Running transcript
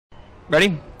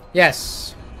Ready?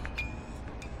 Yes.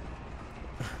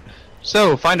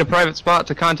 So, find a private spot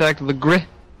to contact the Gri.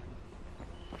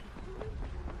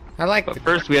 I like But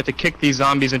first, we have to kick these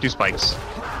zombies into spikes.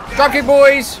 Dropkick,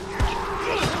 boys!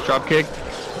 Dropkick.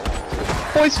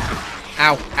 Boys!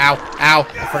 Ow, ow, ow.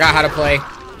 I forgot how to play.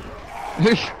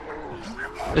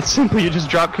 It's simple, you just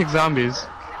dropkick zombies.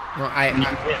 Well,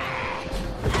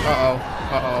 Uh-oh.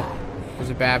 Uh-oh. Was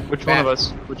it bad? Which one of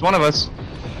us? Which one of us?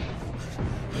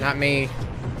 Not me.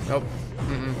 Nope.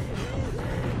 Mm-mm.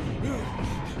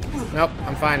 Nope,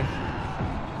 I'm fine.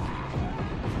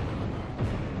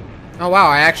 Oh, wow,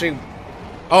 I actually...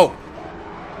 Oh!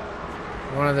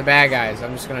 One of the bad guys.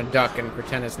 I'm just gonna duck and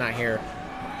pretend it's not here.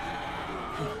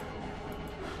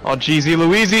 Oh, Jeezy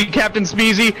Louisey, Captain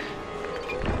Smeezy.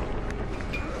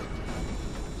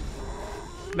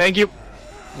 Thank you.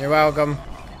 You're welcome.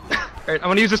 Alright, I'm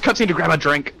gonna use this cutscene to grab a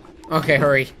drink. Okay,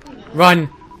 hurry. Run!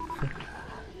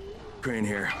 Crane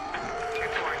here.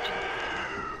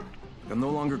 I'm no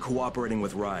longer cooperating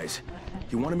with Rise.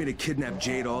 He wanted me to kidnap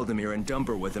Jade Aldemir and dump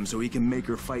her with him so he can make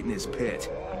her fight in his pit.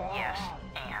 Yes,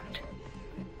 and?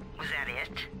 Was that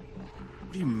it?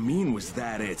 What do you mean, was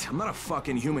that it? I'm not a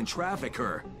fucking human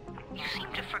trafficker. You seem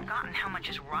to have forgotten how much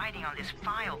is riding on this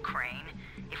file, Crane.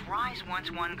 If Rise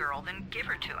wants one girl, then give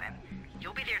her to him.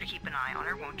 You'll be there to keep an eye on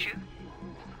her, won't you?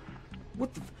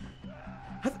 What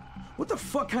the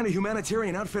fuck kind of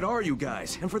humanitarian outfit are you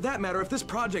guys? And for that matter, if this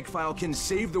project file can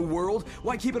save the world,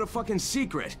 why keep it a fucking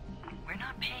secret? We're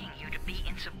not paying you to be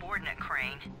insubordinate,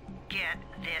 Crane. Get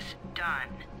this done.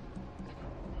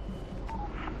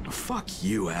 Fuck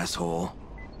you, asshole.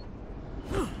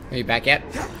 Are you back yet?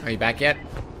 Are you back yet?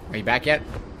 Are you back yet?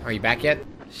 Are you back yet?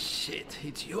 Shit,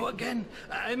 it's you again?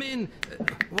 I mean,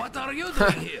 what are you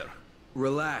doing here?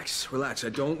 Relax, relax. I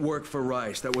don't work for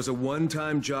Rice. That was a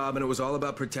one-time job and it was all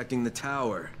about protecting the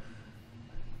tower.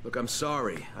 Look, I'm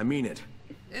sorry. I mean it.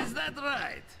 Is that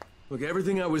right? Look,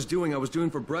 everything I was doing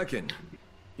for Brecken.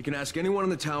 You can ask anyone in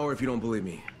the tower if you don't believe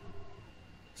me.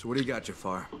 So what do you got,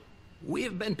 Jafar?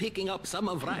 We've been picking up some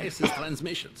of Rice's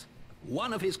transmissions.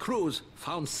 One of his crews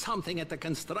found something at the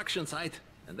construction site,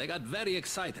 and they got very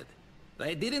excited.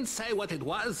 They didn't say what it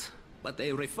was, but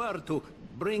they referred to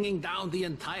bringing down the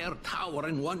entire tower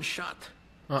in one shot.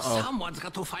 Uh-oh. Someone's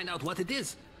got to find out what it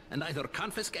is, and either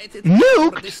confiscate it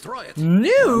Nuked? or destroy it. Found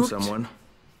Nuked? someone.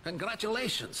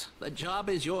 Congratulations, the job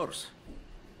is yours.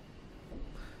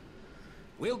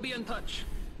 We'll be in touch.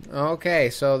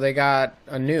 Okay, so they got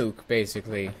a nuke,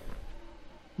 basically.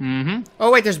 Mm-hmm.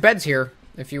 Oh, wait, there's beds here.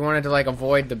 If you wanted to, like,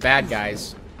 avoid the bad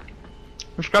guys.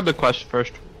 Let's grab the quest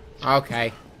first.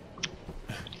 Okay.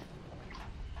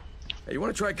 Hey, you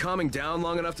want to try calming down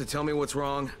long enough to tell me what's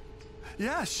wrong?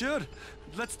 Yeah, sure.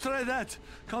 Let's try that.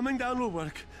 Calming down will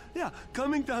work. Yeah,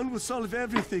 calming down will solve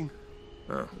everything.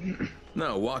 Oh.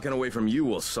 No, walking away from you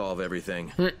will solve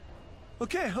everything.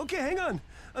 Okay, hang on.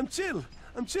 I'm chill,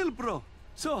 bro.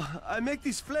 So, I make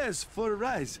these flares for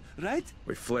Rise, right?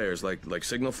 Wait, flares? Like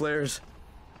signal flares?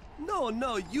 No,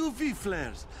 UV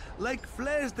flares. Like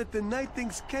flares that the Night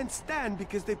Things can't stand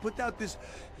because they put out this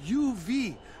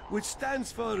UV, which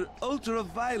stands for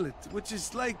ultraviolet, which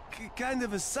is like kind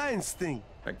of a science thing.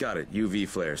 I got it. UV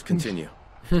flares. Continue.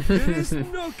 There is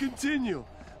no continue.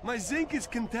 My zinc is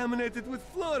contaminated with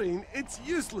fluorine. It's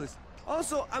useless.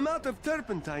 Also, I'm out of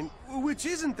turpentine, which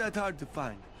isn't that hard to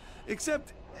find.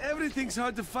 Except, everything's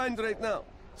hard to find right now.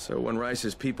 So when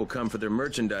Rice's people come for their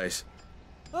merchandise...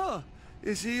 Oh,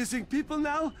 is he using people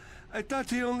now? I thought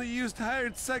he only used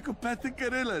hired psychopathic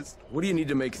gorillas. What do you need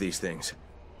to make these things?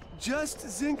 Just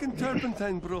zinc and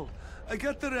turpentine, bro. I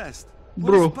got the rest.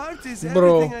 Bro. What's part is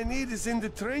everything I need is in the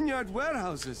train yard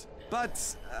warehouses.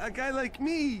 But a guy like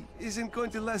me isn't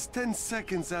going to last 10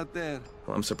 seconds out there.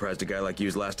 Well, I'm surprised a guy like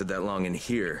you's lasted that long in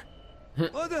here.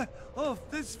 Oh,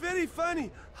 that's very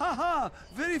funny. Ha ha,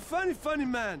 very funny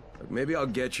man. Look, maybe I'll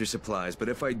get your supplies, but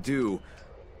if I do,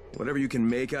 whatever you can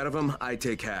make out of them, I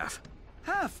take half.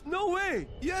 Half? No way.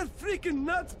 You're freaking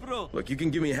nuts, bro. Look, you can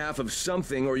give me half of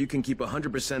something, or you can keep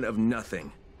 100% of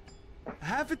nothing.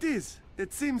 Half it is.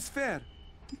 It seems fair.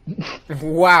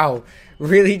 Wow.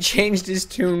 Really changed his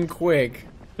tune quick.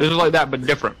 This is like that, but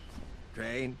different.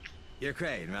 Crane? You're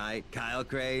Crane, right? Kyle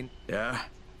Crane? Yeah?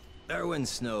 Erwin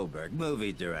Snowberg,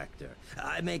 movie director.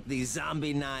 I make the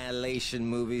Zombie Annihilation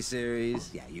movie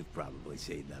series. Yeah, you've probably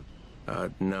seen them.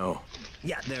 No.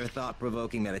 Yeah, they're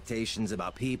thought-provoking meditations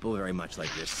about people very much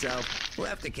like yourself who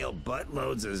have to kill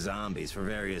buttloads of zombies for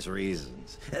various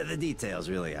reasons. The details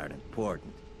really aren't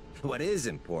important. What is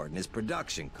important is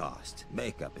production cost.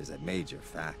 Makeup is a major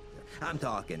factor. I'm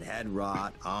talking head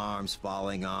rot, arms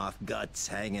falling off, guts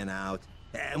hanging out.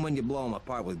 And when you blow them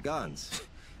apart with guns,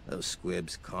 Those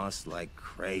squibs cost like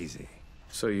crazy.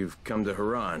 So you've come to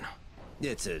Haran.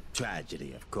 It's a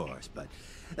tragedy, of course, but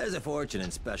there's a fortune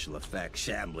in special effects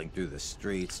shambling through the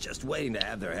streets, just waiting to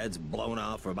have their heads blown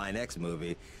off for my next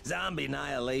movie, Zombie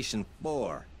Annihilation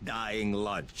 4, Dying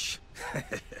Lunch.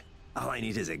 All I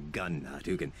need is a gun nut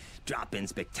who can drop in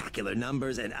spectacular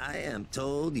numbers, and I am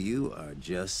told you are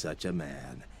just such a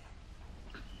man.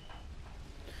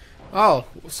 Oh,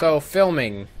 so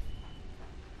filming.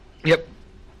 Yep.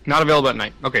 Not available at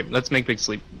night. Okay, let's make Big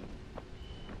sleep.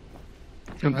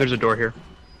 Oh, there's a door here.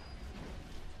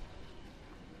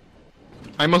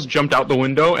 I almost jumped out the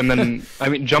window and then,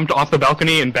 jumped off the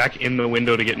balcony and back in the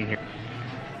window to get in here.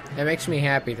 It makes me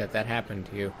happy that that happened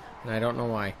to you, and I don't know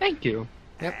why. Thank you.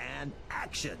 Yep. And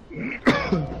action.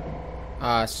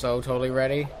 So totally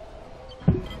ready.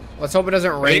 Let's hope it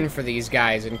doesn't rain for these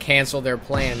guys and cancel their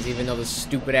plans, even though the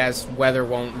stupid-ass weather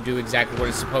won't do exactly what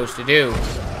it's supposed to do.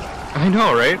 I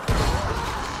know, right?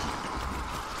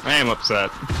 I am upset.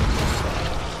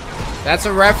 That's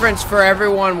a reference for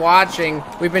everyone watching.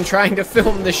 We've been trying to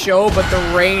film the show, but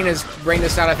the rain has rained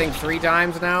us out, I think, 3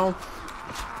 times now.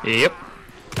 Yep.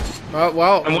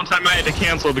 Well. And one time I had to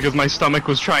cancel because my stomach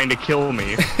was trying to kill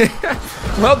me.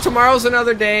 Well, tomorrow's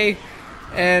another day,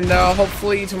 and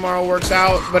hopefully tomorrow works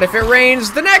out. But if it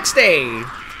rains, the next day.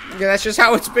 Yeah, that's just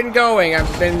how it's been going.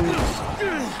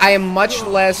 I am much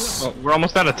less... Well, we're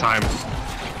almost out of time.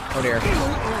 Oh, dear.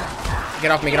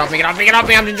 Get off me, get off me, get off me, get off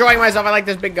me! I'm enjoying myself. I like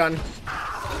this big gun.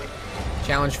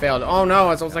 Challenge failed. Oh,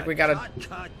 no. It's almost like we gotta...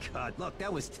 Cut. Look,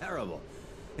 that was terrible.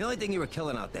 The only thing you were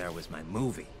killing out there was my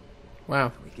movie.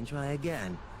 Wow. We can try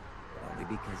again. Only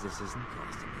because this isn't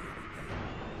costing me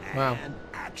anything. Wow. And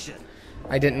action.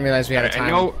 I didn't realize we had a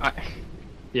time.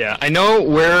 I know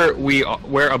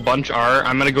where a bunch are.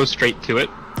 I'm gonna go straight to it.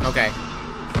 Okay.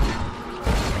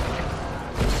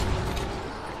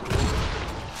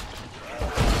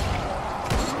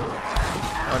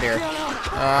 Oh dear.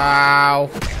 Ow.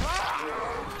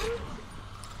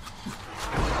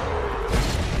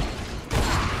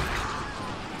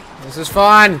 This is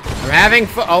fun. I'm having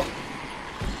fun. Oh.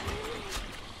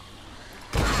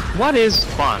 What is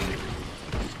fun?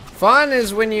 Fun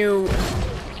is when you...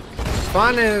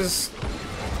 Fun is...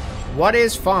 What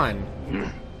is fun?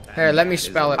 Here, let me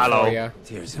spell it Hello. for you.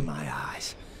 Tears in my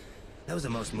eyes. That was the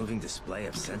most moving display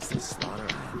of senseless slaughter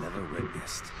I have ever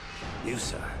witnessed. You,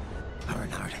 sir, are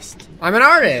an artist. I'm an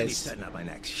I'll be artist. setting up my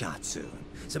next shot soon,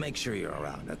 so make sure you're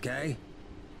around, okay?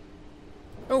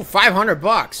 Oh,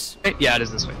 $500. Yeah, it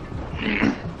is this way.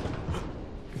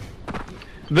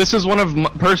 This is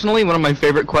personally one of my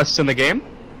favorite quests in the game.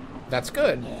 That's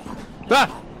good.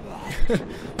 Ah!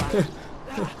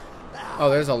 Oh,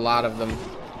 there's a lot of them.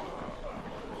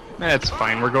 It's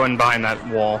fine. We're going behind that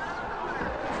wall.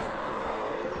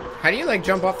 How do you, like,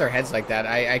 jump off their heads like that?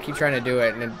 I keep trying to do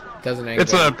it, and it doesn't actually...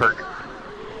 It's a perk.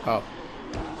 Oh.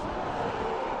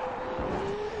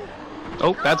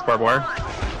 Oh, that's barbed wire.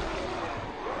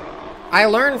 I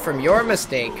learned from your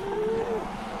mistake.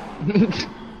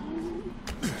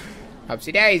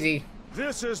 Upsy daisy.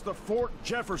 This is the Fort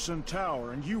Jefferson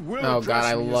Tower, and you will Oh, address God,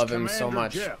 I me as love him so Commander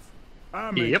much. Jeff.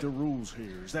 I make Yep. the rules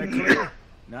here. Is that clear?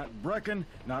 Not Brecken,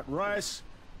 not Rice.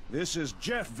 This is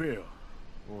Jeffville,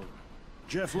 or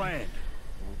Jeff Land,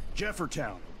 or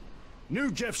Jeffertown,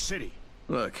 New Jeff City.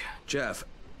 Look, Jeff,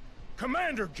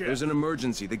 Commander Jeff. there's an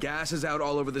emergency. The gas is out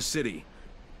all over the city.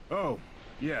 Oh,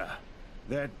 yeah.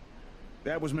 That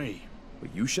was me. Will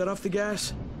you shut off the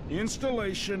gas?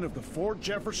 Installation of the Fort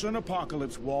Jefferson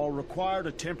Apocalypse Wall required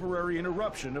a temporary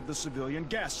interruption of the civilian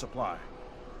gas supply.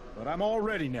 But I'm all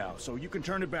ready now, so you can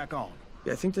turn it back on.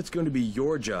 Yeah, I think that's going to be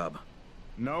your job.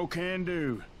 No can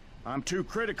do. I'm too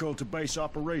critical to base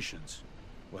operations.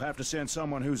 We'll have to send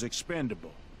someone who's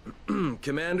expendable.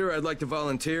 Commander, I'd like to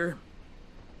volunteer.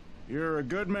 You're a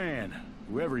good man,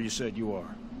 whoever you said you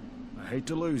are. I hate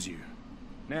to lose you.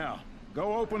 Now,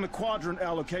 go open the quadrant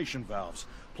allocation valves,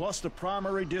 plus the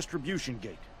primary distribution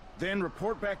gate. Then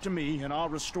report back to me, and I'll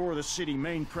restore the city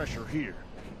main pressure here.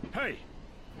 Hey,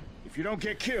 if you don't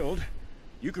get killed,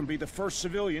 you can be the first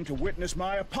civilian to witness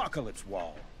my apocalypse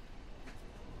wall.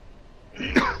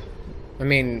 I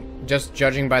mean, just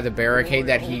judging by the barricade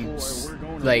that he's,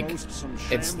 like,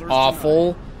 it's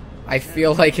awful. I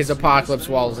feel like his apocalypse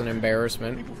wall is an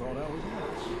embarrassment.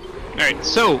 Alright,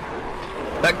 so,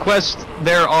 that quest,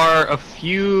 there are a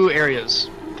few areas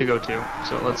to go to.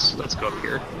 So let's go up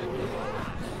here.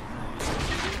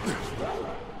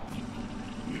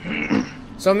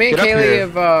 So me and Get up Kaylee here.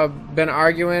 have been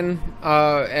arguing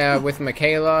with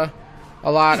Michaela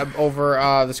a lot over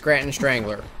the Scranton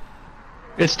Strangler.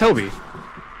 It's Toby.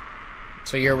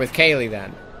 So you're with Kaylee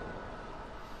then?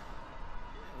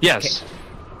 Yes.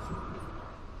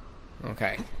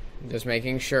 Okay. Just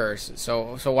making sure.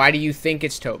 So why do you think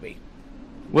it's Toby?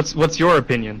 What's your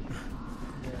opinion?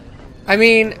 I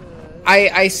mean,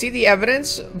 I see the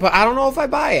evidence, but I don't know if I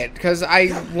buy it because I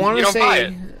want You to don't buy say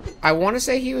it. I want to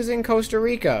say he was in Costa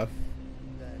Rica.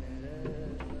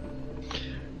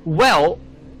 Well,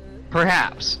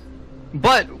 perhaps.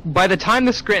 But by the time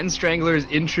the Scranton Strangler is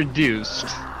introduced,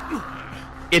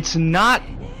 it's not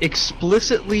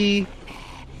explicitly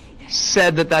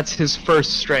said that that's his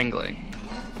first strangling.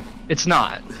 It's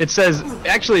not. It says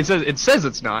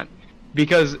it's not,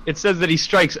 because it says that he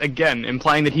strikes again,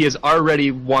 implying that he has already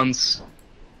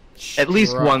at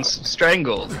least once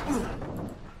strangled.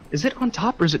 Is it on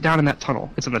top or is it down in that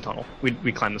tunnel? It's in the tunnel. We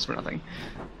climbed this for nothing.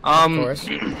 Of course.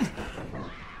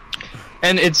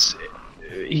 And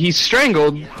he's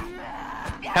strangled.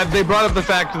 Have they brought up the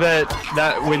fact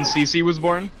that when Cece was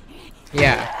born?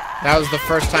 Yeah, that was the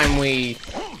first time we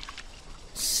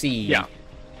see. Yeah.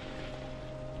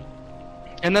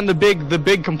 And then the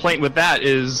big complaint with that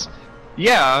is,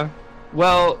 yeah,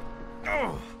 well,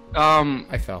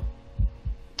 I fell.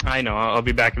 I know, I'll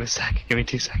be back in a sec. Give me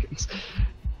 2 seconds.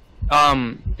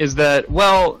 Is that,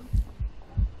 well,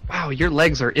 wow, your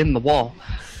legs are in the wall.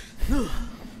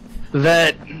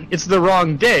 That it's the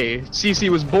wrong day. Cece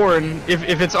was born.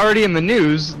 If it's already in the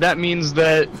news, that means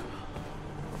that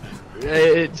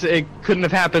it couldn't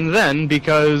have happened then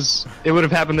because it would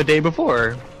have happened the day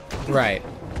before. Right.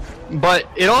 But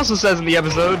it also says in the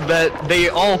episode that they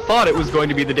all thought it was going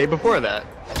to be the day before that.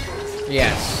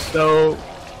 Yes. So,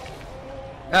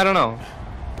 I don't know.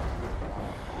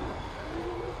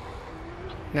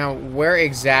 Now, where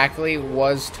exactly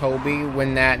was Toby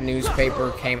when that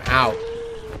newspaper came out?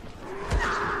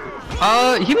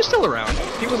 He was still around.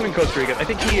 He wasn't in Costa Rica. I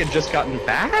think he had just gotten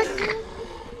back?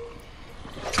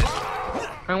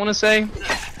 I want to say.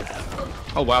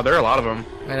 Oh wow, there are a lot of them.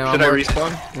 I know. Should I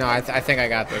respawn? No, I think I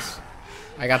got this.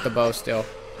 I got the bow still.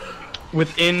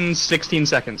 Within 16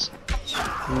 seconds.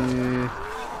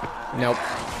 Nope.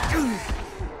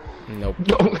 Nope.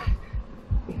 No.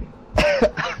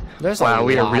 There's a Wow,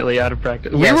 we are lot. really out of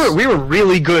practice. Yes. We were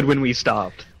really good when we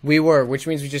stopped. We were, which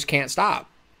means we just can't stop.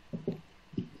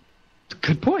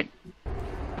 Good point. I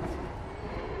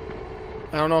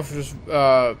don't know if just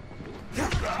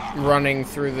running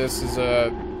through this is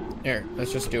a... Here,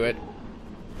 let's just do it.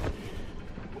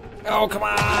 Oh, come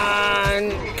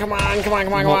on! Come on, come on,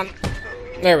 come on, come on.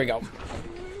 There we go.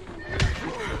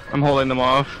 I'm holding them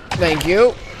off. Thank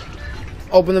you.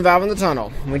 Open the valve in the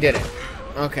tunnel. We did it.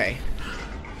 Okay.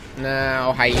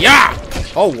 Now, hiya!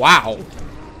 Oh, wow.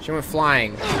 She went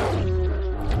flying.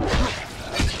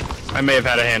 I may have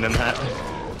had a hand in that.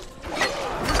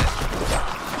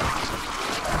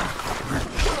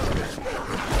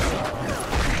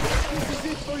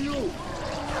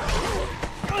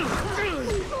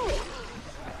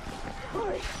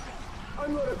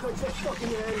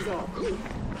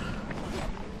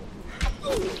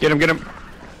 Get him, get him.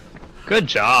 Good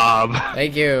job.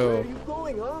 Thank you.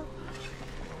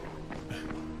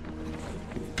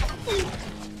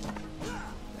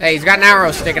 Hey, he's got an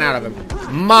arrow sticking out of him.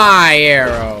 My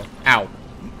arrow. Ow.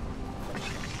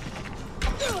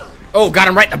 Oh, got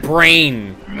him right in the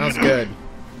brain. That was good.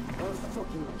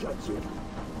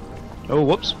 Oh,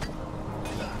 whoops.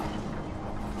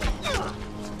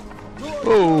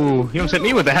 Oh, you almost hit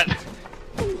me with that.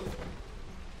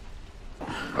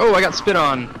 Oh, I got spit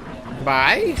on.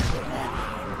 Bye.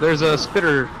 There's a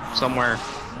spitter somewhere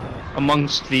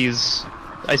amongst these.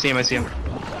 I see him, I see him.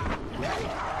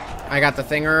 I got the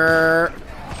thinger.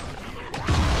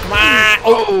 Come on.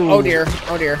 Oh dear.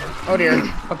 Oh dear. Oh dear.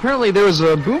 Apparently there was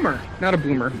a boomer. Not a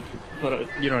boomer, but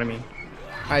you know what I mean.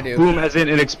 I do. Boom as in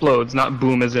it explodes, not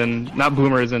boom as in, not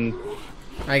boomer as in.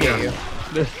 I get you.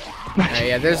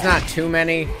 Yeah, there's not too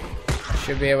many.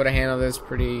 Should be able to handle this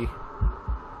pretty.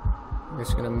 I'm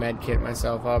just gonna medkit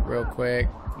myself up real quick.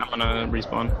 I'm gonna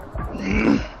respawn.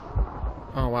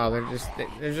 Oh wow,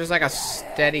 there's just like a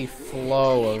steady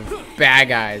flow of bad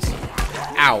guys.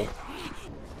 Ow.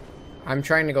 I'm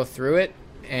trying to go through it,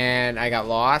 and I got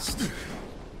lost.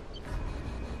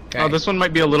 Okay. Oh, this one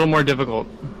might be a little more difficult.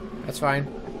 That's fine.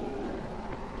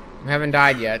 We haven't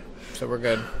died yet, so we're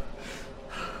good.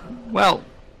 Well,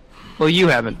 you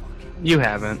haven't. You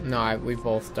haven't. No, we've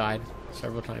both died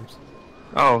several times.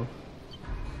 Oh.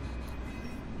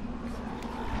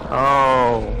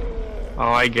 Oh.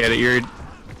 Oh, I get it.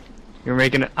 You're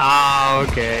making it. Oh,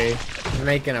 okay. You're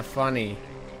making a funny.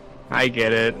 I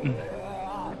get it.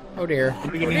 Oh dear. Oh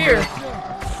dear.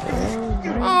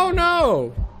 Oh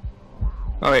no.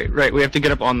 Oh wait, right. We have to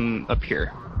get up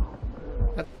here.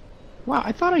 Wow,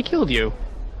 I thought I killed you.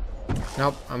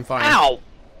 Nope, I'm fine. Ow!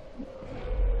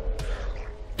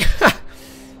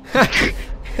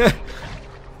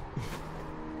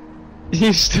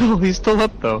 He's still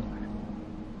up though.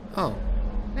 Oh,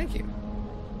 thank you.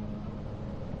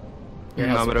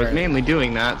 No, but I was mainly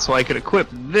doing that so I could equip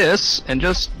this and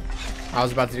just... I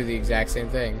was about to do the exact same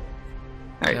thing.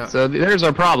 Alright, No. so there's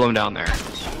our problem down there.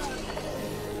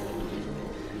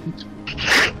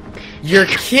 You're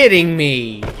kidding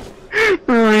me!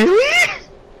 Really?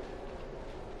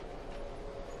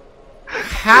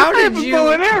 How I did have a you...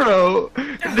 bow and arrow!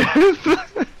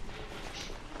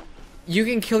 You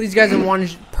can kill these guys in one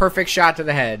perfect shot to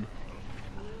the head.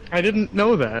 I didn't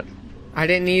know that. I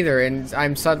didn't either, and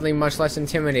I'm suddenly much less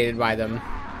intimidated by them.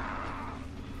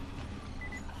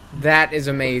 That is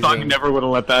I amazing. never would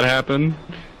have let that happen.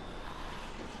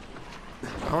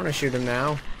 I want to shoot him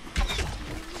now.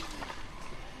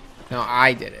 No,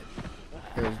 I did it.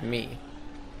 It was me.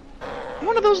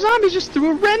 One of those zombies just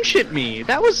threw a wrench at me.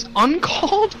 That was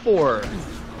uncalled for.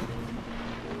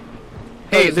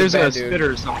 Hey, was a there's a bad dude.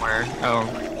 spitter somewhere.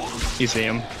 Oh, you see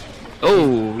him.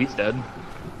 Oh, he's dead.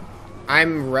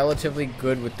 I'm relatively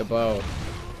good with the bow.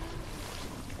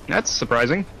 That's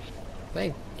surprising.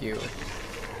 Thank you.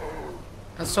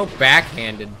 That's so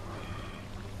backhanded.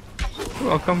 You're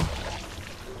welcome.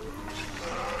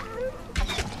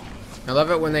 I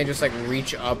love it when they just like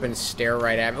reach up and stare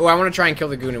right at me. Oh, I want to try and kill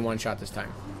the goon in one shot this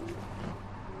time.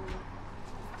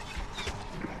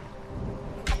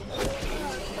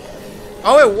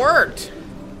 Oh, it worked!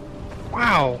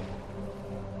 Wow.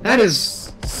 That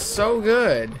is... So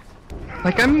good.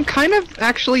 Like, I'm kind of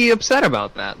actually upset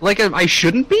about that. Like, I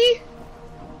shouldn't be,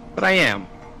 but I am.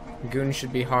 Goon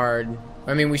should be hard.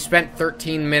 I mean, we spent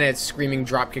 13 minutes screaming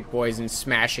dropkick boys and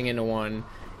smashing into one.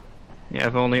 Yeah,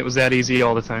 if only it was that easy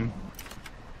all the time.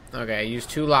 Okay, I used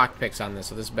 2 lockpicks on this,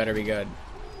 so this better be good.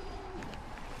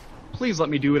 Please let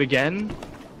me do it again.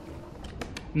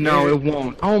 No, it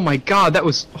won't. Oh my god, that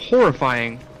was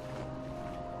horrifying.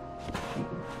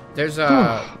 There's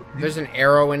an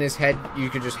arrow in his head. You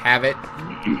could just have it.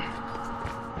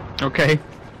 Okay.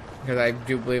 Because I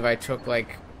do believe I took,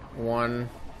 like, one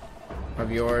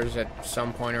of yours at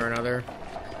some point or another.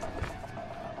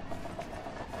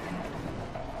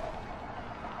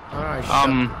 Oh,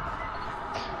 I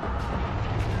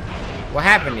what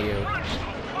happened to you?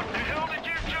 What the hell did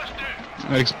you just do?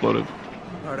 I exploded.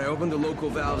 Alright, I opened the local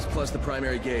valves plus the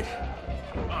primary gate.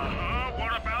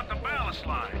 What about the ballast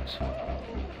lines?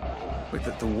 Wait,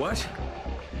 the what?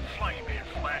 Flaming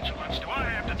flatulence. Do I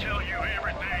have to tell you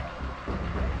everything?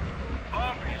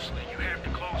 Obviously, you have to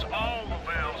close all the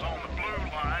valves on the blue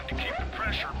line to keep the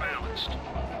pressure balanced.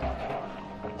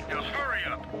 Now hurry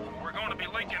up. We're going to be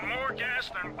leaking more gas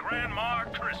than Grandma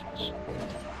at Christmas.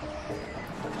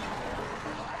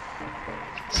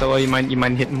 So, you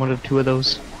mind hitting one or two of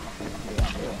those?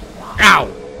 Ow!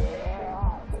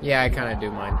 Yeah, I kind of do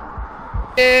mind.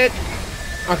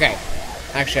 Okay.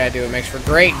 Actually, I do. It makes for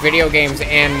great video games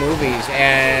and movies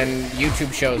and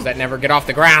YouTube shows that never get off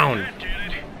the ground.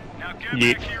 Now get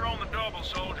Yeet. back here on the double,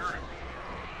 soldier.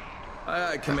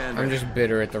 Aye, aye, Commander. I'm just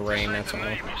bitter at the rain, that's all.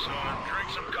 Navy, son. Drink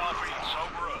some coffee and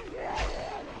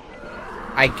sober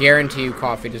up. I guarantee you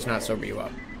coffee does not sober you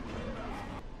up.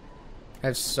 I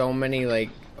have so many, like...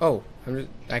 Oh,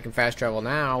 I can fast travel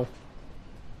now.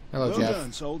 Hello, Well Jeff.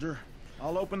 done, soldier.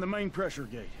 I'll open the main pressure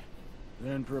gate.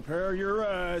 Then prepare your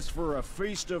eyes for a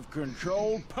feast of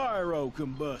controlled pyro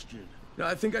combustion. No,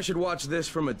 I think I should watch this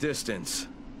from a distance.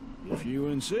 If you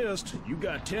insist, you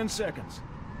got 10 seconds.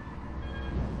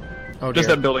 Oh, Just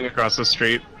dear. that building across the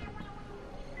street.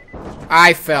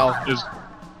 I fell.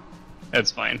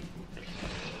 That's fine.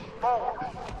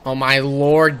 Oh, my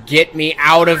lord, get me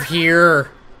out of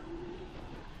here.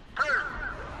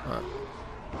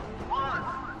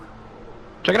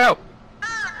 Check it out.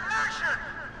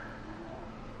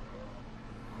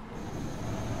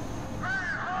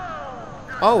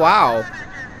 Oh, wow.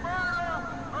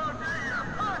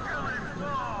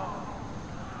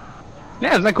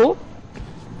 Yeah, isn't that cool?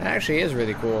 That actually is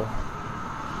really cool.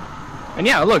 And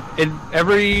yeah, look,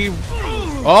 every...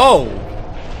 Oh!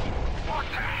 What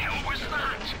the hell was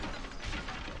that?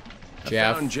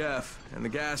 Jeff. Found Jeff, and the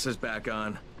gas is back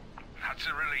on. That's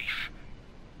a relief.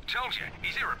 Told you,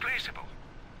 he's irreplaceable.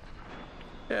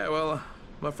 Yeah, well,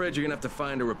 I'm afraid you're gonna have to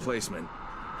find a replacement.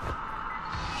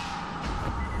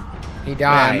 He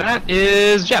died. And that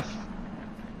is Jeff.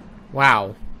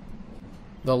 Wow.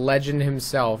 The legend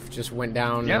himself just went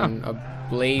down Yeah. in a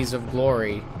blaze of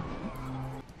glory.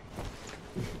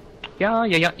 Yeah,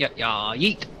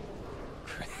 yeet.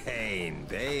 Crane,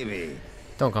 baby.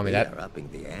 Don't call me We that. are upping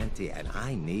the ante, and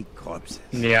I need corpses.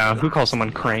 Yeah, who calls someone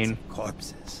Lots of Crane?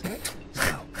 Corpses.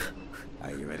 So, are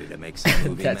you ready to make some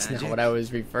movie That's magic? not what I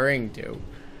was referring to.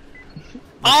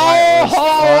 Oh,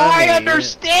 funny. I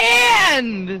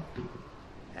understand!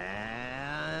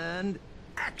 And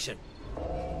action.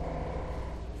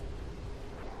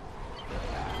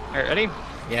 Alright, ready?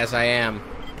 Yes, I am.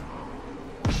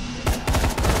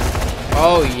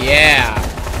 Oh, yeah.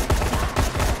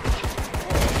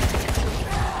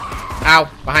 Ow.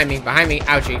 Behind me. Behind me.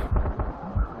 Ouchie.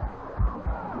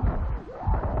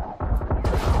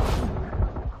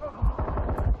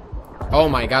 Oh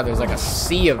my god, there's like a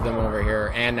sea of them over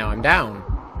here. And now I'm down.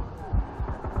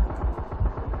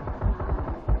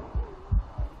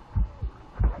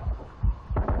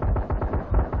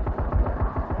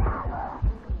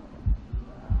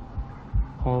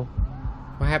 Oh,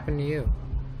 What happened to you?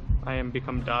 I am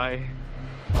become die.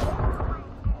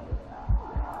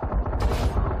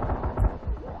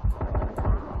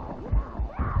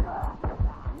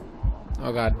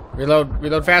 Oh god. Reload.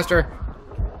 Reload faster.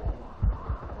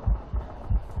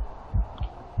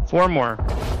 4 more.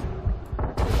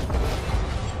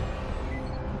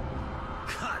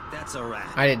 God, that's a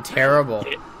rat. I did terrible.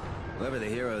 Whoever the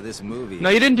hero of this movie. No,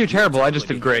 you didn't do terrible, I totally just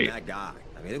did became great. That guy.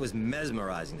 I mean, it was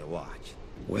mesmerizing to watch.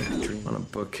 Wet dream on a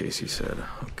bookcase, he said.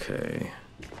 Okay.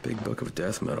 Big book of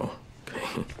death metal.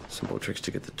 Okay. Simple tricks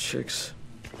to get the chicks.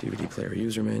 DVD player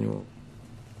user manual.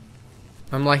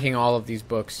 I'm liking all of these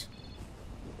books.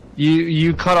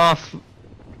 You cut off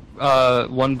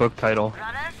one book title.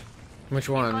 Runners, Which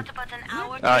one? got about an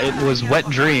hour It was Wet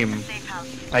Dream.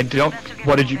 I don't.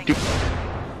 What did you do?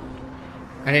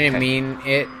 I didn't mean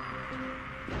it.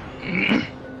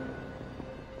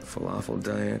 Falafel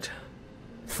diet.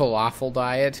 Falafel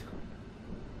diet.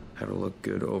 How to look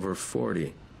good over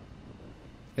 40.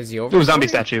 Is he over? It was zombie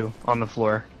statue on the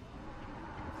floor.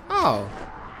 Oh.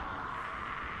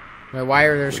 Why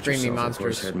are there Get screaming yourself a monsters?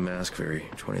 horse head mask fairy,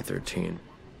 2013.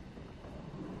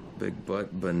 Big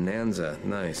butt bonanza,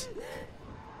 nice.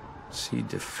 Seed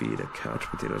to feed a couch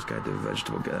potatoes guide to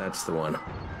vegetable guide. That's the one.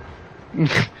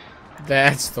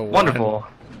 That's the one. Wonderful.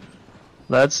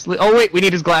 Oh wait, we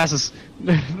need his glasses.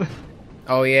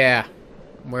 Oh yeah.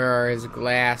 Where are his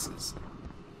glasses?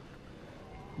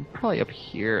 Probably up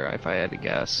here, if I had to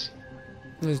guess.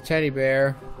 There's a teddy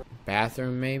bear.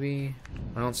 Bathroom, maybe?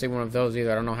 I don't see one of those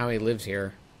either. I don't know how he lives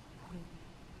here.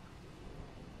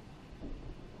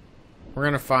 We're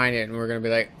gonna find it and we're gonna be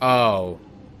like, oh.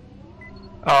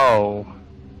 Oh,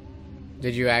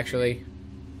 Did you actually?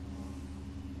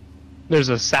 there's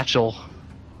a satchel.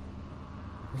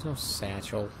 There's no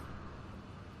satchel.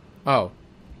 Oh.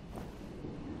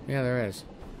 Yeah, there is.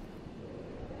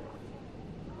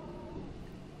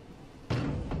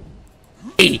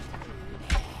 Hey!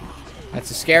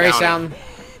 That's a scary Down. sound.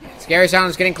 Scary sound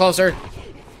is getting closer.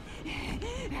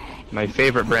 My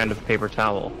favorite brand of paper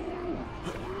towel.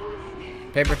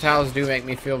 Paper towels do make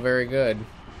me feel very good.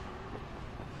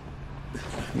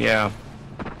 Yeah.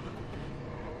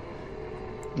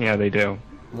 Yeah, they do.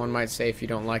 One might say if you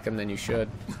don't like them, then you should.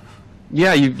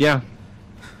 Yeah.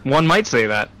 One might say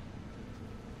that.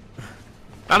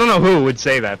 I don't know who would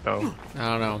say that though. I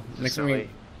don't know. Makes Silly.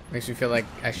 me feel like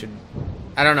I should.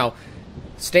 I don't know.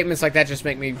 Statements like that just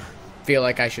make me feel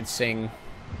like I should sing.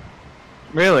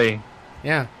 Really?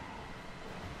 Yeah.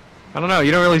 I don't know.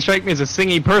 You don't really strike me as a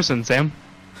singy person, Sam.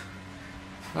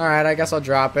 Alright, I guess I'll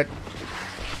drop it.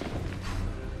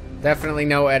 Definitely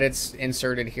no edits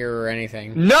inserted here or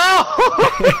anything. No!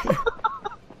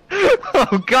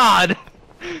 Oh God!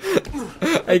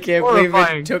 I can't believe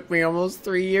Horrifying. it took me almost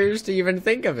 3 years to even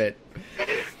think of it.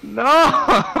 No!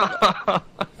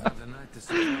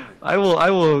 I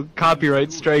will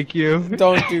copyright strike you.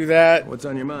 Don't do that. What's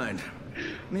on your mind?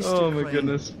 Mr. Oh my Crane,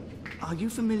 goodness. Are you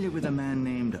familiar with a man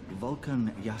named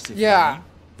Vulcan Yasif? Yeah.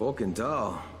 Vulcan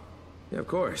Dahl. Yeah, of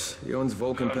course. He owns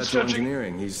Vulcan Petro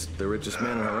Engineering. He's the richest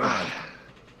man in Iran.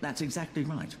 That's exactly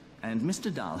right. And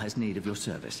Mr. Dahl has need of your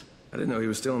service. I didn't know he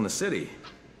was still in the city.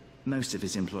 Most of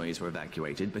his employees were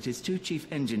evacuated, but his two chief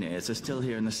engineers are still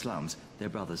here in the slums. They're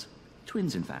brothers.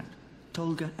 Twins, in fact.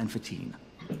 Tolga and Fatin.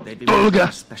 They'd be working on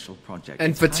a special project.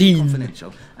 And It's highly Fatin.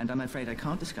 confidential, and I'm afraid I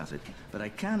can't discuss it, but I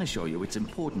can assure you its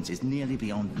importance is nearly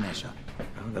beyond measure.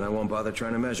 Then I won't bother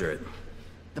trying to measure it.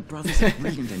 The brothers are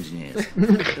brilliant engineers.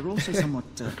 They're also somewhat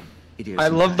idiosyncratic. I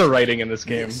love the writing in this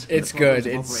game. Yes, It's the problems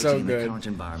good. of It's operating so in the good. current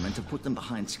environment have put them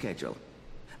behind schedule.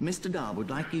 Mr. Dahl would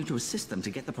like you to assist them to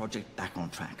get the project back on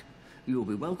track. You will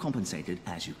be well compensated,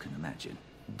 as you can imagine.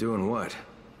 Doing what?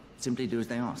 Simply do as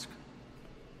they ask.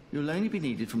 You'll only be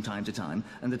needed from time to time,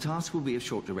 and the task will be of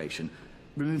short duration.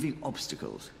 Removing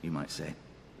obstacles, you might say.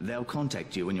 They'll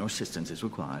contact you when your assistance is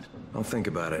required. I'll think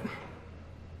about it.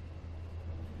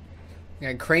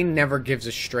 Yeah, Crane never gives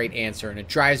a straight answer, and it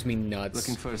drives me nuts.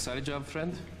 Looking for a side job,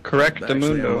 friend? Correct, Actually, I'm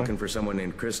Mundo. looking for someone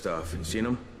named Christoph. You seen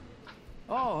him?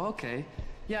 Oh, okay.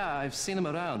 Yeah, I've seen him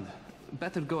around.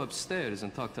 Better go upstairs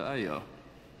and talk to Ayo.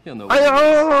 He'll know.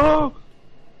 Ayo!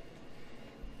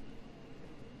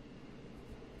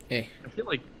 Hey. I feel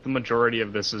like the majority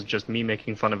of this is just me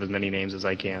making fun of as many names as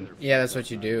I can. Yeah, that's what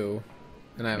you do,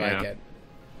 and I like Yeah. it.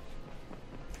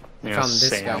 I Yeah, found this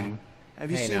Sam. guy. Have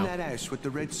you Hey, seen now. that house with the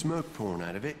red smoke pouring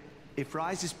out of it? If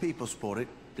Rise's people spot it,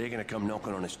 they're gonna come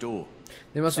knocking on his door.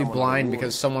 They must be Someone blind warned.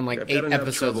 because someone like I've 8 got enough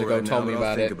episodes trouble ago right told now, me but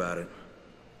I'll about think it. about it.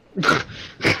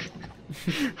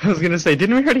 I was gonna say,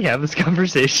 didn't we already have this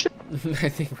conversation? I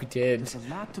think we did. There's a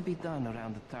lot to be done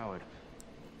around the tower.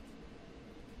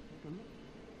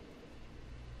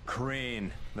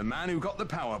 Crane, the man who got the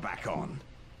power back on.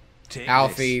 Take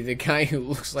Alfie, this. the guy who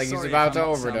looks like he's Sorry about if to I'm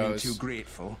not sounding overdose. Too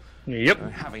grateful.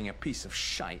 Yep. Having a piece of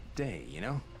shite day, you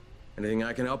know? Anything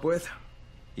I can help with?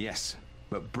 Yes,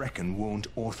 but Brecken won't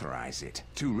authorize it.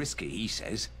 Too risky, he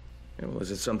says. Yeah, well,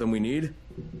 is it something we need?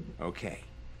 Okay.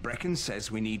 Brecken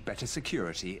says we need better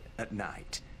security at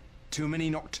night. Too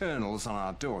many nocturnals on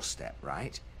our doorstep,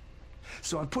 right?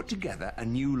 So I put together a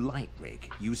new light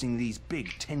rig using these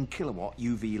big 10 kilowatt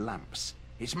UV lamps.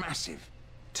 It's massive.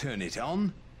 Turn it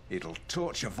on, it'll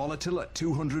torch a volatile at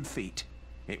 200 feet.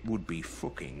 It would be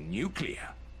fucking nuclear.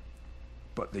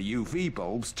 But the UV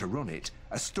bulbs to run it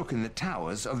are stuck in the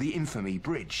towers of the Infamy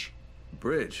Bridge.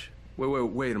 Bridge?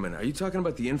 Wait a minute. Are you talking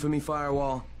about the infamy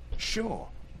firewall? Sure.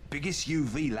 Biggest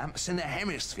UV lamps in the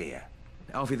hemisphere.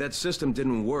 Alfie, that system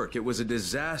didn't work. It was a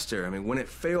disaster. I mean, when it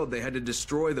failed, they had to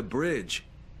destroy the bridge.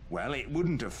 Well, it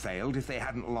wouldn't have failed if they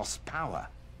hadn't lost power.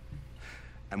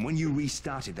 And when you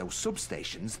restarted those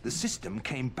substations, the system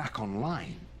came back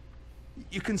online.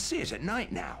 You can see it at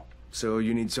night now. So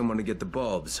you need someone to get the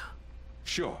bulbs.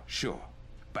 Sure.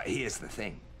 But here's the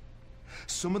thing.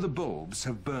 Some of the bulbs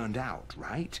have burned out,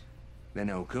 right? They're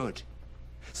no good.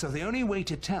 So the only way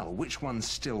to tell which ones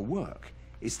still work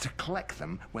is to collect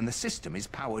them when the system is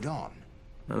powered on.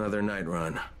 Another night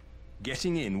run.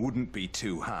 Getting in wouldn't be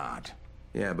too hard.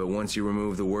 Yeah, but once you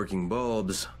remove the working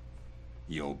bulbs...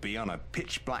 You'll be on a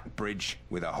pitch-black bridge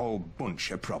with a whole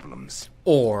bunch of problems.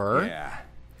 Or Yeah.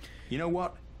 You know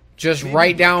what? just Maybe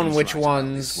write down Brecken's which right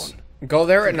about this ones. one. Go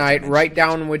there at Forget I night, mentioned write it.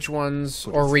 down which ones,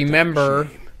 But or it's a damn remember.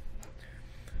 shame.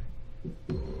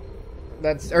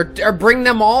 That's or bring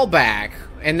them all back,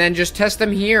 and then just test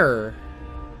them here.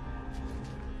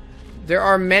 There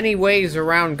are many ways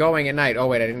around going at night. Oh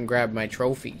wait, I didn't grab my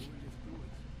trophy.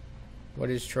 What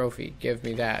is trophy? Give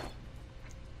me that.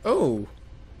 Oh,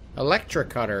 Electric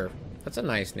Cutter. That's a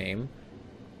nice name.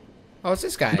 Oh, it's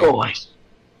this guy. Nice.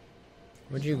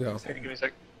 Where'd you go? Give me a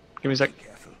sec. Give me a sec.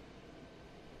 Careful.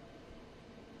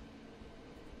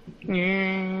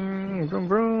 Vroom,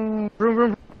 vroom, vroom,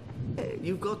 vroom. Hey,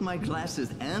 you've got my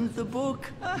glasses and the book?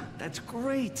 Ah, that's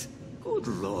great. Good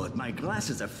lord, my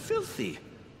glasses are filthy.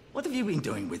 What have you been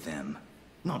doing with them?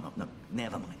 No,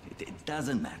 never mind. It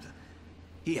doesn't matter.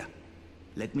 Here,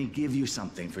 let me give you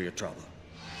something for your trouble.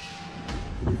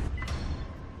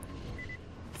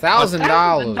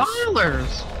 $1,000.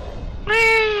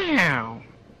 $1,000. Wow.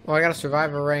 Well, I got a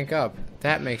Survivor rank up.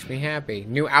 That makes me happy.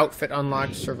 New outfit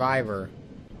unlocked, Survivor.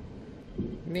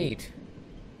 Neat.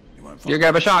 You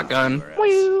grab a shotgun.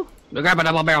 Woo! You grab a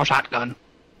double barrel shotgun.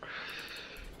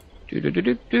 Do do do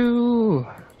do do.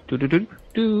 Do do do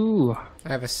do. I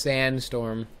have a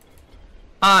sandstorm.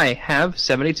 I have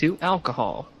 72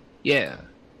 alcohol. Yeah.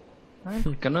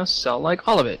 I'm gonna sell like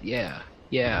all of it. Yeah.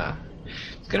 Yeah.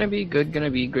 It's gonna be good, gonna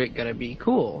be great, gonna be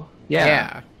cool.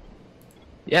 Yeah.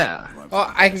 Yeah.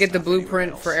 Oh, I can get the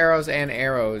blueprint for arrows and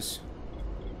arrows.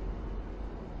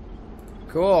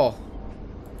 Cool.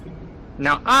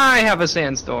 Now I have a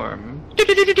sandstorm.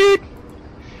 Do-do-do-do-do.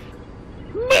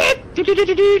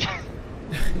 Do-do-do-do-do.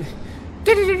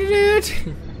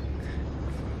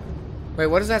 Wait,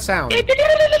 what does that sound?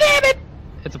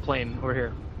 It's a plane over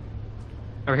here.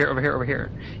 Over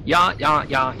here. Ya,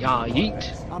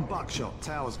 yeet. I'm Buckshot,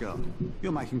 Towers Guard.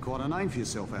 You're making quite a name for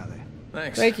yourself out there.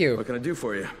 Thanks. Thank you. What can I do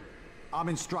for you? I'm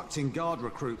instructing guard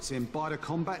recruits in biter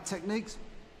combat techniques.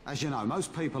 As you know,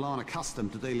 most people aren't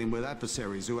accustomed to dealing with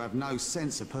adversaries who have no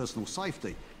sense of personal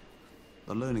safety.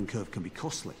 The learning curve can be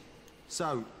costly.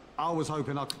 So, I was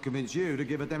hoping I could convince you to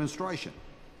give a demonstration.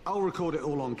 I'll record it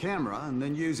all on camera and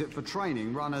then use it for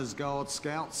training runners, guards,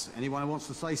 scouts, anyone who wants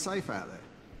to stay safe out there.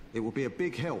 It will be a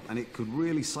big help and it could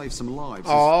really save some lives.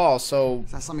 Oh, so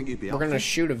Is that something you'd be we're up gonna for?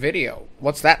 shoot a video.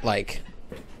 What's that like?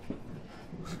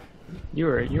 You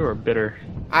were bitter.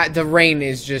 The rain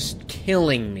is just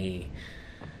killing me.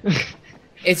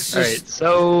 It's just... Alright,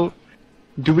 so...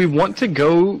 Do we want to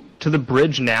go to the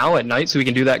bridge now at night so we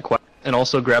can do that quest and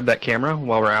also grab that camera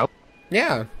while we're out?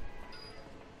 Yeah.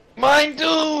 Mine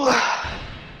too!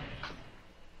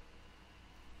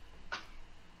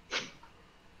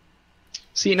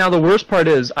 See, now the worst part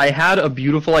is, I had a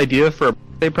beautiful idea for a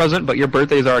birthday present, but your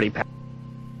birthday's already passed.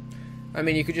 I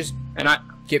mean, you could just and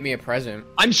get me a present.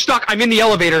 I'm stuck! I'm in the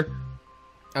elevator!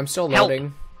 I'm still Help.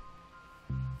 loading.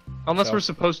 Unless So. we're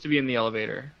supposed to be in the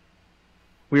elevator.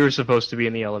 We were supposed to be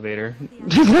in the elevator.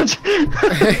 That's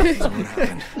what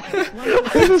happened.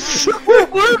 It was so a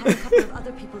couple of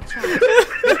other people tried.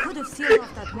 They could have sealed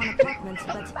off that one apartment,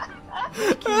 but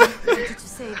Ricky wanted to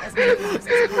save as many lives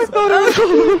as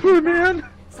possible. Oh, man.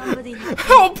 Somebody had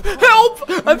Help!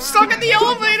 Help! I'm stuck in the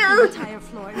elevator! entire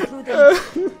floor,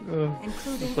 including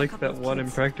It's like that one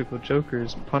Impractical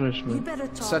Joker's You punishment. better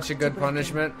talk Such a to good Brecken.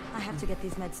 punishment. I have to get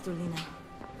these meds to Lena.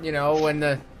 You know,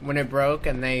 when it broke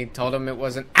and they told him it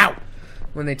wasn't... Ow!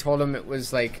 When they told him it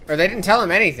was like... Or they didn't tell him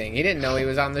anything. He didn't know he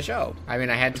was on the show. I mean,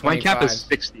 I had 25. My cap is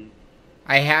 60.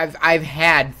 I've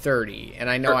had 30, and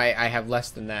I know I have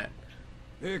less than that.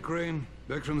 Hey, Crane.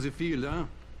 Back from the field, huh?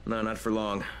 No, not for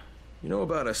long. You know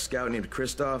about a scout named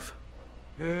Christoph?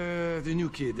 The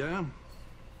new kid, huh?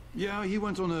 Yeah, he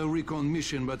went on a recon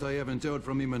mission, but I haven't heard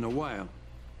from him in a while.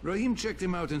 Rahim checked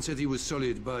him out and said he was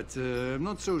solid, but I'm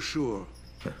not so sure.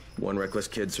 One reckless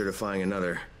kid certifying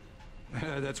another.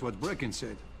 That's what Brecken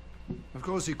said. Of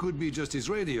course, it could be just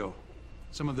his radio.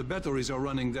 Some of the batteries are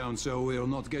running down, so we're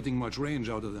not getting much range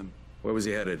out of them. Where was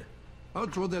he headed?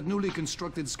 Out toward that newly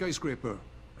constructed skyscraper.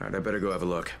 Alright, I better go have a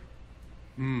look.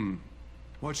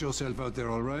 Watch yourself out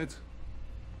there, all right?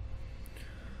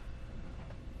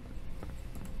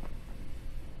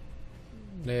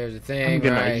 There's a thing, I'm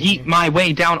gonna right? yeet my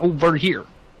way down over here.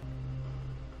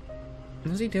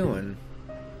 What's he doing?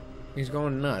 He's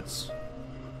going nuts.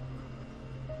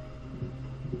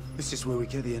 This is where we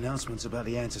get the announcements about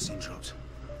the antacene drops.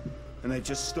 And they've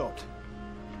just stopped.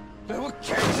 There were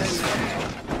kids in there!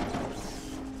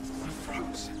 I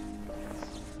froze.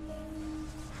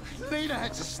 Lena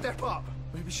had to step up.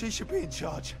 Maybe she should be in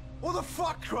charge. What the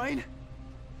fuck, Crane?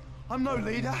 I'm no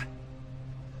leader.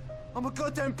 I'm a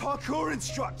goddamn parkour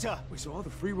instructor. Wait, so all the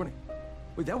free running...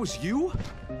 Wait, that was you?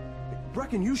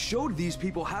 Brecken, you showed these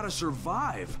people how to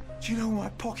survive. Do you know what my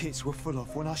pockets were full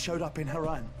of when I showed up in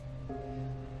Haran?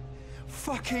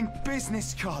 Fucking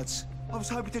business cards. I was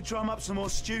hoping to drum up some more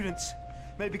students.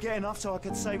 Maybe get enough so I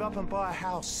could save up and buy a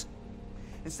house.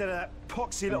 Instead of that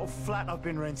poxy little flat I've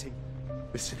been renting.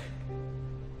 Listen.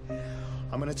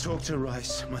 I'm gonna talk to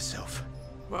Rice myself.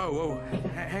 Whoa,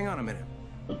 hang on a minute.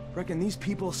 Brecken, these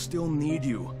people still need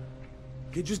you.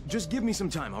 Okay, just give me some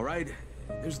time, all right?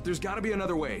 There's gotta be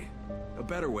another way. A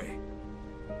better way.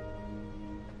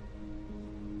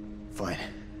 Fine.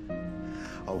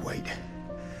 I'll wait.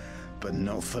 But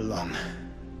not for long.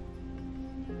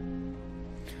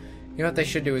 You know what they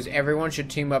should do is everyone should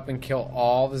team up and kill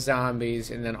all the zombies,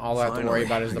 and then all I have to worry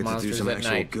about is the monsters at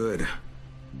night. Good.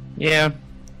 Yeah.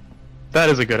 That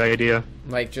is a good idea.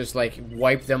 Like, just, like,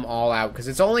 wipe them all out. Because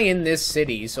it's only in this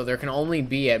city, so there can only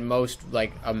be at most,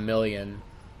 like, 1 million.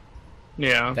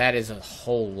 Yeah. That is a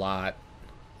whole lot.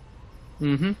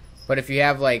 Mm-hmm. But if you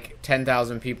have, like,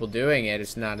 10,000 people doing it,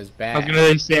 it's not as bad. I was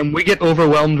gonna say, Sam, we get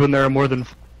overwhelmed when there are more than...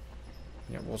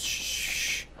 Yeah, well,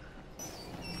 shh.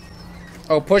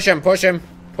 Oh, push him, push him,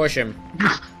 push him.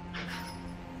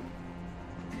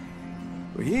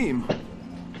 Rahim,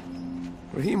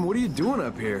 what are you doing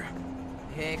up here?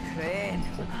 Hey, Crane.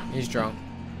 He's drunk.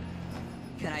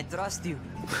 Can I trust you?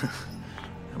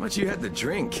 How much you had to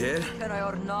drink, kid? Can I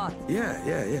or not?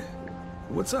 Yeah.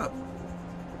 What's up?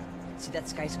 See that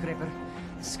skyscraper?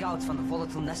 The scouts found a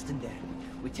volatile nest in there.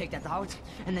 We take that out,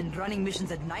 and then running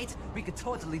missions at night, we could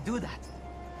totally do that.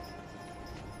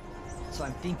 So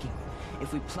I'm thinking,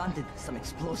 if we planted some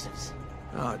explosives.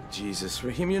 Oh, Jesus.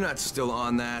 Rahim, you're not still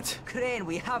on that. Crane,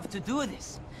 we have to do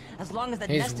this. As long as that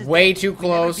He's nest is way there, too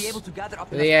we'll never close be able to gather up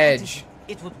to enough the antigens. edge.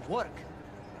 It would work.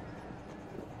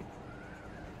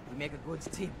 We make a good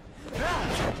team.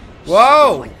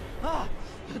 Whoa! Ah,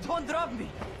 don't drop me!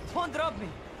 Don't drop me!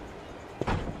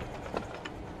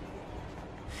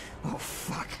 Oh,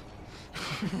 fuck.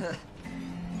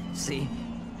 See?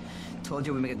 Told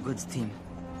you we make a good team.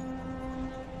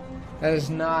 That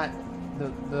is not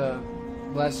the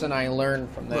lesson I learned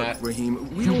from that. Look,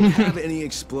 Rahim, we don't have any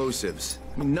explosives.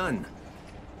 I mean, none.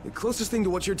 The closest thing to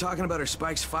what you're talking about are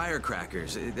Spike's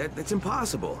firecrackers. That's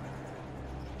impossible.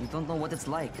 You don't know what it's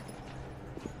like.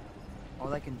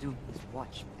 All I can do is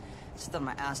watch. sit on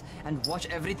my ass and watch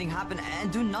everything happen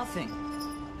and do nothing.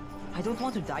 I don't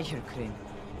want to die here, Crane.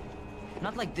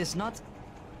 Not like this, not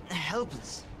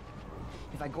helpless.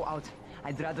 If I go out,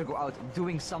 I'd rather go out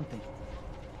doing something.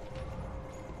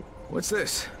 What's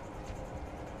this?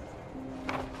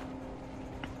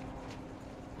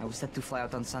 I was set to fly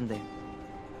out on Sunday.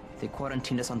 They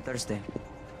quarantined us on Thursday.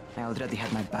 I already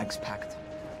had my bags packed.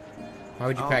 Why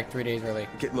would you pack 3 days early?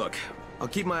 Okay, look, I'll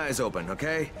keep my eyes open,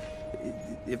 okay?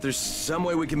 If there's some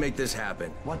way we can make this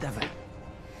happen. Whatever.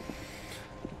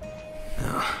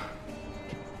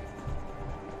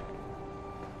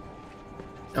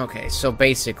 Okay, so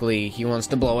basically, he wants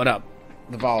to blow it up,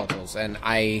 the volatiles, and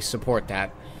I support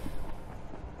that.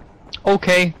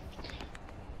 Okay.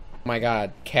 My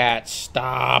god, cat,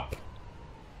 stop.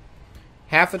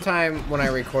 Half the time when I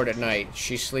record at night,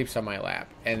 she sleeps on my lap,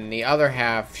 and the other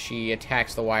half, she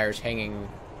attacks the wires hanging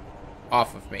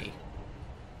off of me.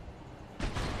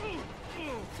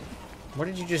 What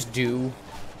did you just do?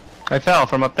 I fell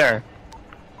from up there.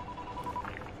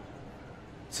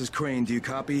 This is Crane, do you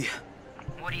copy?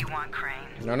 What do you want, Crane?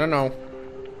 No.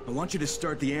 I want you to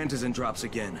start the antizin drops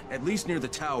again, at least near the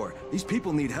tower. These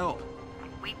people need help.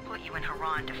 We put you in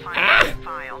Haran to find that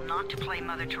file, not to play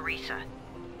Mother Teresa.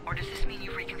 Or does this mean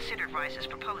you've reconsidered Rice's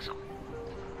proposal?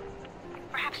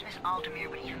 Perhaps Miss Aldemir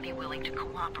would even be willing to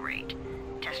cooperate,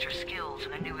 test her skills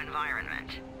in a new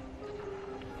environment.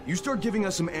 You start giving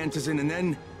us some antizin and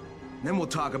then we'll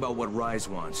talk about what Rise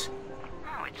wants.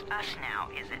 Oh, it's us now,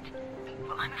 is it?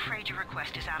 Well, I'm afraid your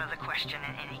request is out of the question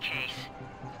in any case.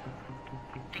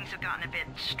 Things have gotten a bit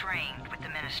strained with the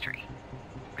Ministry.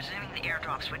 Resuming the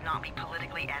airdrops would not be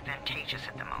politically advantageous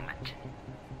at the moment.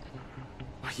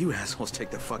 You assholes take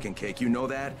the fucking cake, you know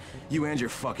that? You and your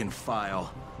fucking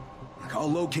file. Like,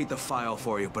 I'll locate the file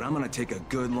for you, but I'm gonna take a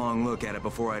good long look at it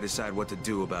before I decide what to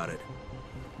do about it.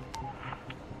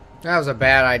 That was a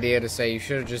bad idea to say. You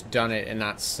should have just done it and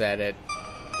not said it.